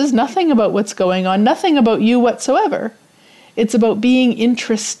classes, nothing about what's going on, nothing about you whatsoever. It's about being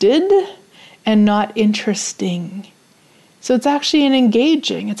interested and not interesting. So it's actually an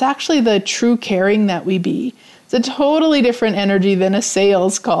engaging. It's actually the true caring that we be. It's a totally different energy than a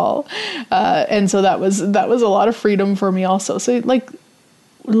sales call. And so that was a lot of freedom for me also. So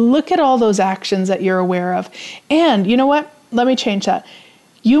look at all those actions that you're aware of. And you know what? Let me change that.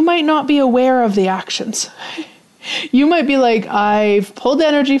 You might not be aware of the actions. You might be like, I've pulled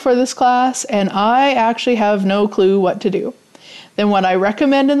energy for this class and I actually have no clue what to do. Then what I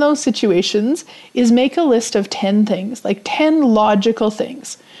recommend in those situations is make a list of 10 things, like 10 logical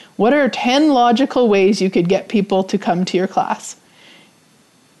things. What are 10 logical ways you could get people to come to your class?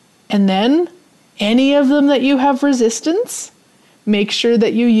 And then any of them that you have resistance, make sure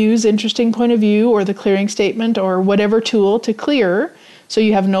that you use interesting point of view or the clearing statement or whatever tool to clear so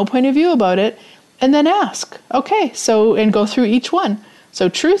you have no point of view about it, and then ask, okay, and go through each one. So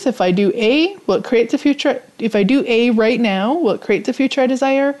truth, if I do A, will it create the future? If I do A right now, will it create the future I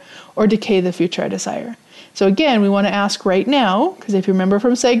desire or decay the future I desire? So again, we want to ask right now, because if you remember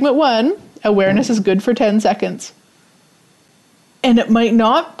from segment 1, awareness is good for 10 seconds. And it might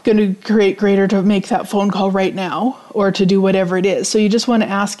not going to create greater to make that phone call right now or to do whatever it is. So you just want to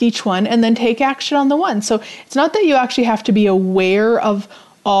ask each one and then take action on the one. So it's not that you actually have to be aware of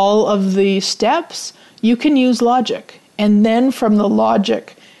all of the steps. You can use logic. And then from the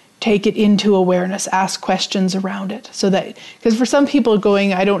logic, take it into awareness, ask questions around it. So that, because for some people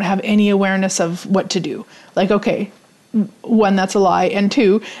going, I don't have any awareness of what to do. Like, okay, 1, that's a lie, and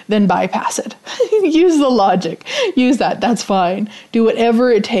 2, then bypass it. Use the logic. Use that. That's fine. Do whatever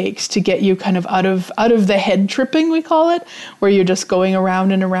it takes to get you kind of out of the head tripping, we call it, where you're just going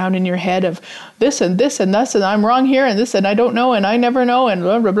around and around in your head of this and this and this, and I'm wrong here, and this, and I don't know, and I never know, and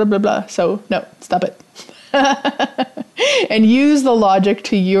blah, blah, blah, blah, blah. So, no, stop it. And use the logic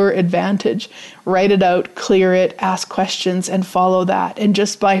to your advantage. Write it out, clear it, ask questions, and follow that. And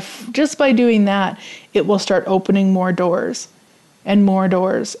just by doing that, it will start opening more doors and more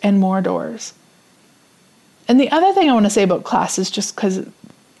doors and more doors. And the other thing I want to say about classes, just because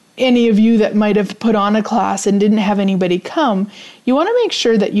any of you that might have put on a class and didn't have anybody come, you want to make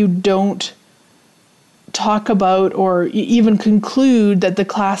sure that you don't talk about or even conclude that the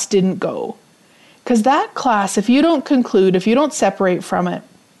class didn't go. Because that class, if you don't conclude, if you don't separate from it,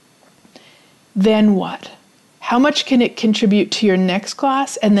 then what? How much can it contribute to your next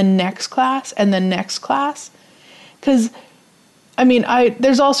class and the next class and the next class? Because, I mean,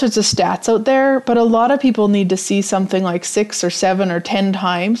 there's all sorts of stats out there, but a lot of people need to see something like 6 or 7 or 10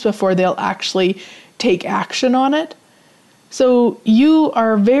 times before they'll actually take action on it. So you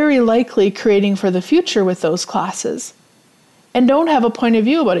are very likely creating for the future with those classes and don't have a point of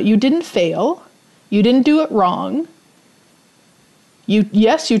view about it. You didn't fail. You didn't do it wrong.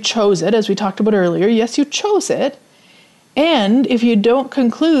 Yes, you chose it, as we talked about earlier. Yes, you chose it. And if you don't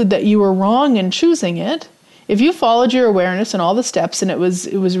conclude that you were wrong in choosing it, if you followed your awareness and all the steps and it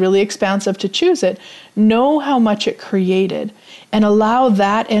was really expansive to choose it, know how much it created and allow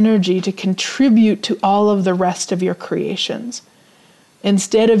that energy to contribute to all of the rest of your creations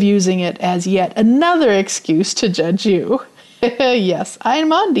instead of using it as yet another excuse to judge you. Yes,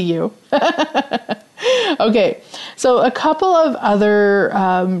 I'm on to you. Okay, so a couple of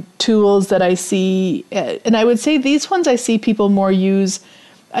other tools that I see, and I would say these ones I see people more use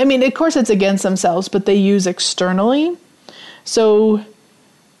I mean, of course it's against themselves, but they use externally. So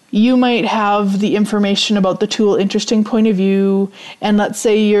you might have the information about the tool, interesting point of view, and let's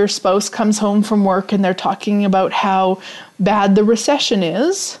say your spouse comes home from work and they're talking about how bad the recession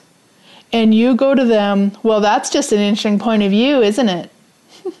is, and you go to them, well, that's just an interesting point of view, isn't it?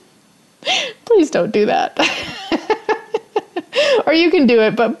 Please don't do that. Or you can do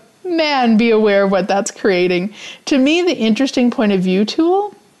it, but man, be aware of what that's creating. To me, the interesting point of view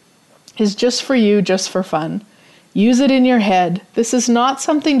tool is just for you, just for fun. Use it in your head. This is not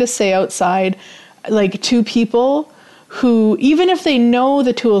something to say outside, like to people who, even if they know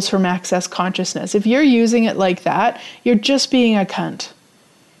the tools from Access Consciousness, if you're using it like that, you're just being a cunt.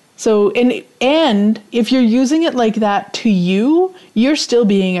 So, and if you're using it like that to you, you're still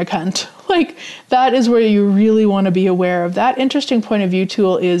being a cunt. Like, that is where you really want to be aware of. That interesting point of view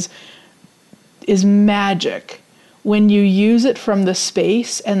tool is magic when you use it from the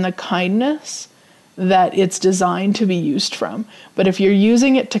space and the kindness that it's designed to be used from. But if you're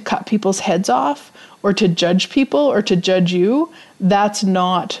using it to cut people's heads off or to judge people or to judge you, that's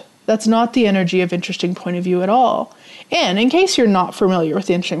not the energy of interesting point of view at all. And in case you're not familiar with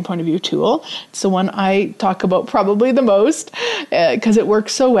the interesting point of view tool, it's the one I talk about probably the most because it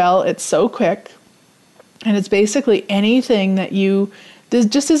works so well, it's so quick, and it's basically anything that this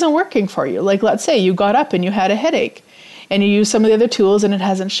just isn't working for you. Like, let's say you got up and you had a headache and you use some of the other tools and it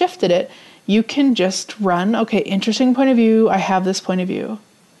hasn't shifted it. You can just run, okay, interesting point of view, I have this point of view.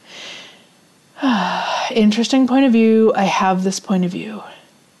 Interesting point of view, I have this point of view.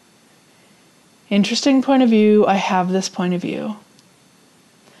 Interesting point of view, I have this point of view.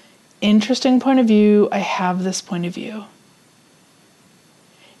 Interesting point of view, I have this point of view.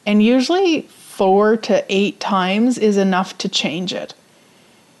 And usually 4 to 8 times is enough to change it.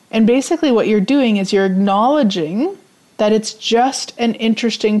 And basically what you're doing is you're acknowledging that it's just an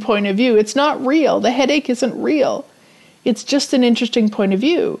interesting point of view. It's not real. The headache isn't real. It's just an interesting point of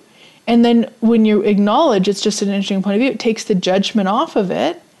view. And then when you acknowledge it's just an interesting point of view, it takes the judgment off of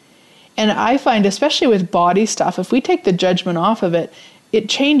it. And I find, especially with body stuff, if we take the judgment off of it, it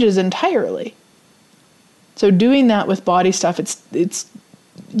changes entirely. So doing that with body stuff, it's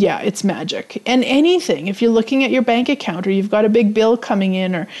magic. And anything, if you're looking at your bank account or you've got a big bill coming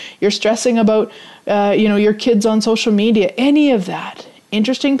in or you're stressing about your kids on social media, any of that,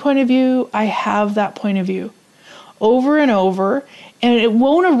 interesting point of view, I have that point of view. Over and over, and it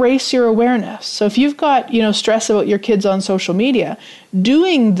won't erase your awareness. So if you've got, stress about your kids on social media,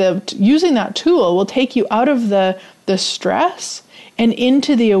 using that tool will take you out of the stress and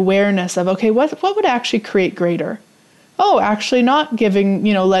into the awareness of, okay, what would actually create greater? Oh, actually not giving,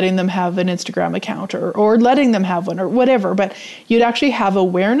 letting them have an Instagram account or letting them have one or whatever, but you'd actually have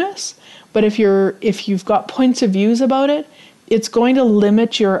awareness. But if you've got points of views about it, it's going to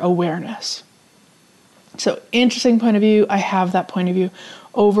limit your awareness. So interesting point of view, I have that point of view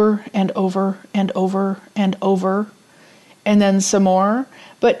over and over and over and over, and then some more.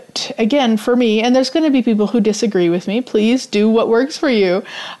 But again, for me, and there's going to be people who disagree with me, please do what works for you.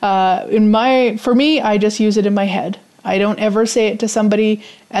 For me, I just use it in my head. I don't ever say it to somebody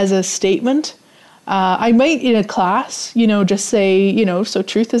as a statement. I might in a class, just say, so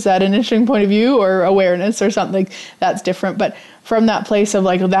truth, is that an interesting point of view, or awareness or something that's different. But from that place of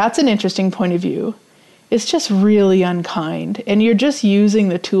like, that's an interesting point of view, it's just really unkind. And you're just using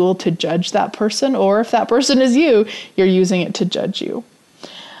the tool to judge that person, or if that person is you, you're using it to judge you.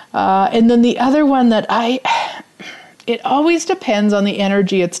 And then the other one that it always depends on the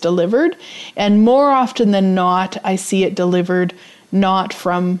energy it's delivered. And more often than not, I see it delivered not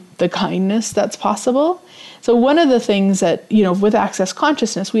from the kindness that's possible. So one of the things that, with Access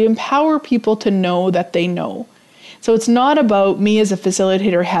Consciousness, we empower people to know that they know. So it's not about me as a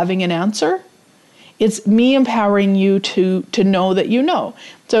facilitator having an answer. It's me empowering you to know that you know.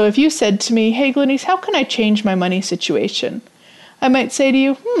 So if you said to me, hey, Glenyce, how can I change my money situation? I might say to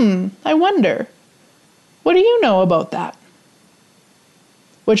you, I wonder, what do you know about that?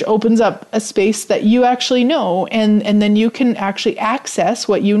 Which opens up a space that you actually know, and then you can actually access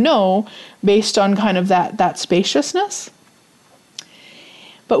what you know based on kind of that spaciousness.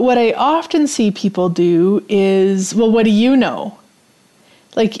 But what I often see people do is, well, what do you know?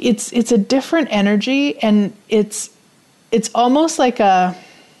 Like it's a different energy, and it's almost like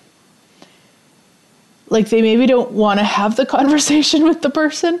like they maybe don't want to have the conversation with the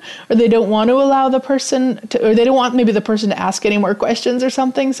person, or they don't want to allow the person to, or they don't want maybe the person to ask any more questions or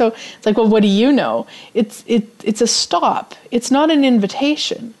something. So it's like, well, what do you know? It's a stop. It's not an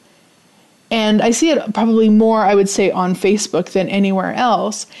invitation. And I see it probably more, I would say, on Facebook than anywhere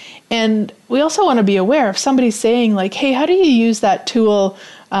else. And we also want to be aware if somebody's saying like, hey, how do you use that tool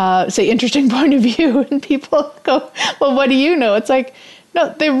say interesting point of view, and people go, well, what do you know? It's like,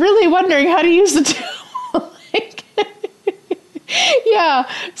 no, they're really wondering how to use the tool. Like,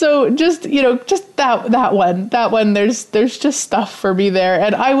 yeah. So just that one, there's just stuff for me there.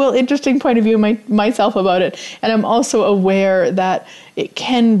 And I will interesting point of view myself about it. And I'm also aware that it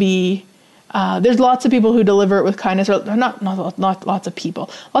can be, there's lots of people who deliver it with kindness, or not lots of people.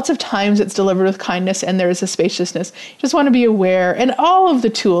 Lots of times it's delivered with kindness and there is a spaciousness. Just want to be aware. And all of the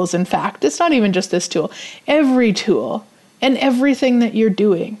tools, in fact, it's not even just this tool, every tool and everything that you're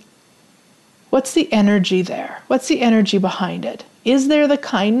doing. What's the energy there? What's the energy behind it? Is there the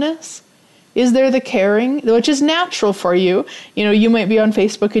kindness? Is there the caring, which is natural for you? You know, you might be on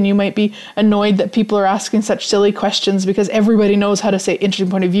Facebook and you might be annoyed that people are asking such silly questions because everybody knows how to say interesting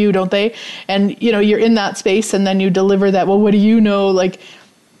point of view, don't they? And, you know, you're in that space and then you deliver that, well, what do you know? Like,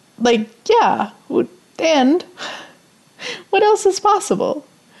 yeah. And what else is possible?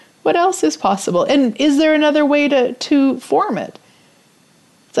 What else is possible? And is there another way to form it?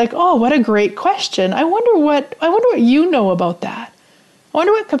 It's like, oh, what a great question. I wonder what you know about that. I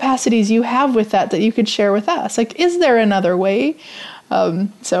wonder what capacities you have with that you could share with us. Like, is there another way?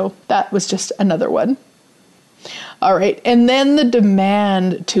 So that was just another one. All right. And then the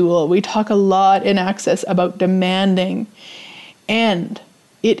demand tool. We talk a lot in Access about demanding. And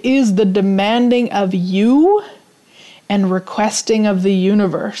it is the demanding of you and requesting of the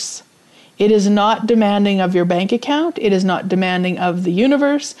universe. It is not demanding of your bank account. It is not demanding of the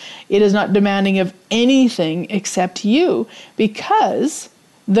universe. It is not demanding of anything except you, because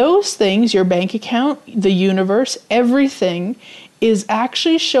those things, your bank account, the universe, everything is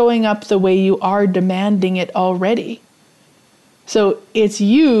actually showing up the way you are demanding it already. So it's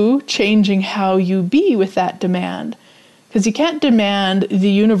you changing how you be with that demand, because you can't demand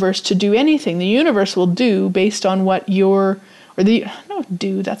the universe to do anything. The universe will do based on what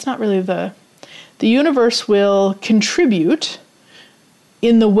that's not really the universe will contribute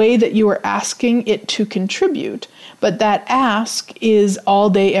in the way that you are asking it to contribute. But that ask is all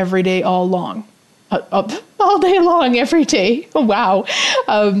day, every day, all long. All day long, every day. Oh, wow.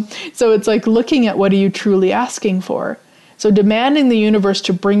 So it's like looking at what are you truly asking for. So demanding the universe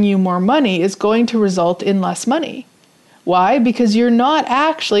to bring you more money is going to result in less money. Why? Because you're not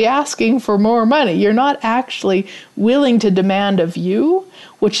actually asking for more money. You're not actually willing to demand of you,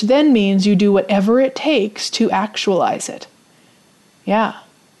 which then means you do whatever it takes to actualize it. Yeah,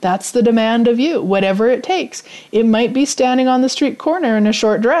 that's the demand of you, whatever it takes. It might be standing on the street corner in a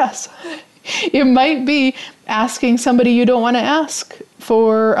short dress. It might be asking somebody you don't want to ask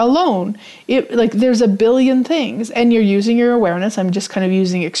for a loan. There's a billion things, and you're using your awareness. I'm just kind of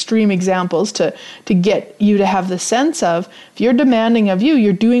using extreme examples to get you to have the sense of, if you're demanding of you,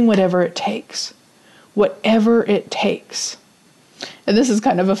 you're doing whatever it takes. Whatever it takes. And this is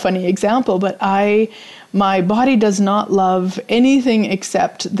kind of a funny example, but my body does not love anything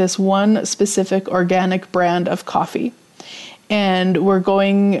except this one specific organic brand of coffee. And we're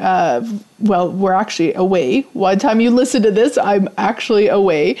going, we're actually away. By the time you listen to this, I'm actually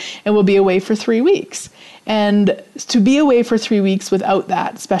away, and we'll be away for 3 weeks. And to be away for 3 weeks without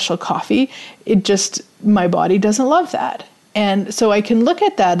that special coffee, my body doesn't love that. And so I can look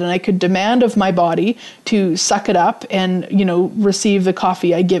at that and I could demand of my body to suck it up and, receive the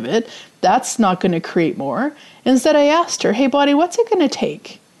coffee I give it. That's not going to create more. Instead, I asked her, hey, body, what's it going to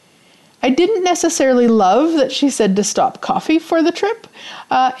take? I didn't necessarily love that she said to stop coffee for the trip.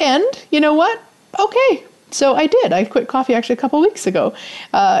 And you know what? Okay. So I did. I quit coffee actually a couple weeks ago.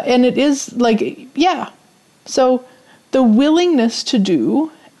 And it is So the willingness to do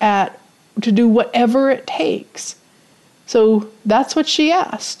whatever it takes. So that's what she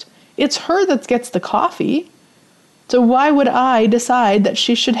asked. It's her that gets the coffee. So why would I decide that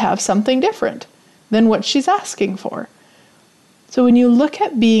she should have something different than what she's asking for? So when you look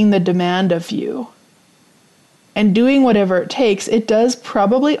at being the demand of you and doing whatever it takes, it does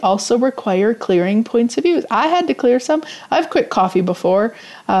probably also require clearing points of view. I had to clear some. I've quit coffee before.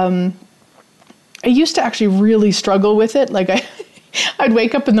 I used to actually really struggle with it. I'd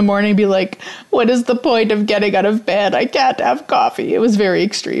wake up in the morning and be like, what is the point of getting out of bed? I can't have coffee. It was very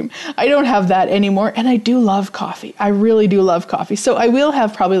extreme. I don't have that anymore. And I do love coffee. I really do love coffee. So I will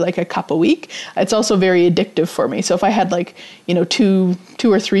have probably a cup a week. It's also very addictive for me. So if I had two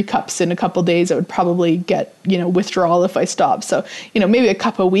or three cups in a couple days, I would probably get, withdrawal if I stopped. So, maybe a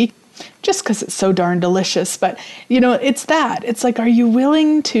cup a week, just because it's so darn delicious. But, it's that. It's like, are you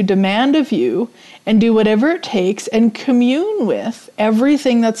willing to demand of you and do whatever it takes and commune with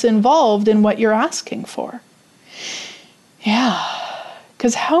everything that's involved in what you're asking for? Yeah.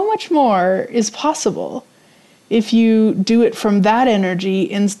 Because how much more is possible if you do it from that energy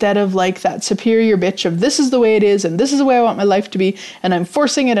instead of like that superior bitch of this is the way it is and this is the way I want my life to be and I'm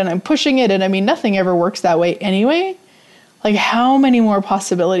forcing it and I'm pushing it, and I mean nothing ever works that way anyway. Like, how many more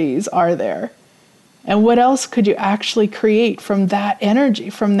possibilities are there? And what else could you actually create from that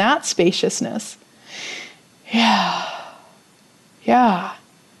energy, from that spaciousness? Yeah.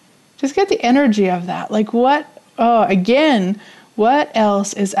 Just get the energy of that. Like what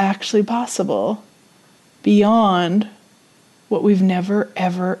else is actually possible beyond what we've never,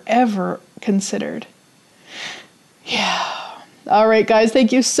 ever, ever considered? Yeah. All right, guys,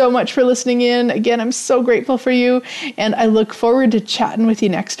 thank you so much for listening in. Again, I'm so grateful for you, and I look forward to chatting with you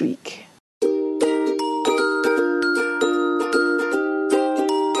next week.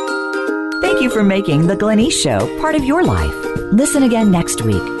 Thank you for making The Glenyce Show part of your life. Listen again next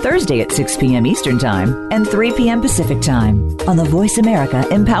week, Thursday at 6 p.m. Eastern Time and 3 p.m. Pacific Time on the Voice America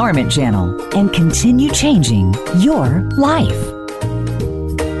Empowerment Channel, and continue changing your life.